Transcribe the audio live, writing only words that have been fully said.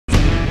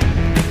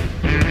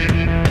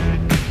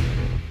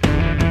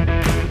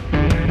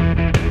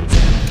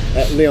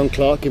Leon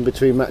Clarke, in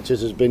between matches,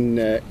 has been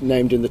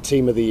named in the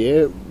Team of the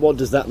Year. What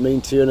does that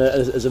mean to you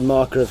as a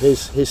marker of his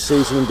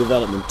season and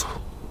development?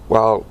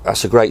 Well,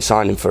 that's a great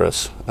signing for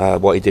us,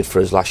 what he did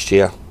for us last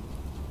year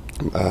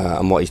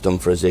and what he's done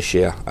for us this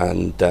year,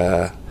 and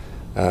how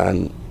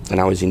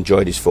he's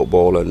enjoyed his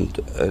football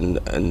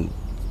and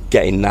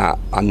getting that.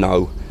 I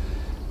know,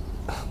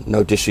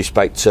 no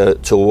disrespect to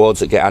awards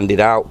that get handed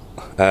out,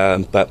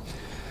 but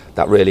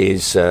that really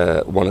is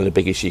one of the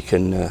biggest you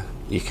can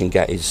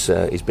get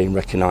is being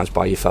recognised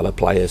by your fellow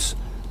players,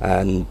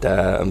 and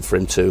for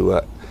him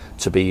to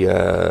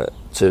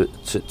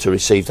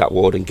receive that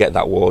award and get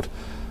that award,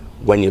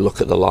 when you look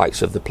at the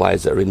likes of the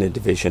players that are in the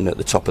division at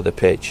the top of the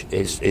pitch,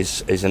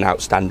 is an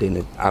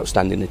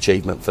outstanding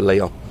achievement for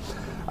Leon,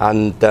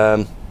 and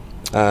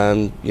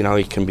you know,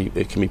 he can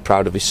be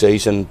proud of his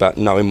season, but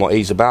knowing what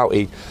he's about,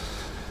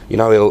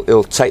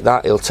 he'll take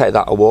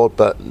that award.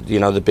 But you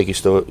know, the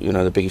biggest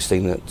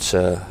thing that's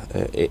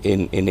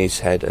in his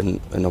head and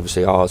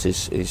obviously ours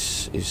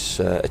is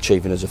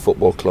achieving as a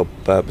football club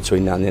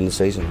between now and the end of the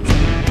season.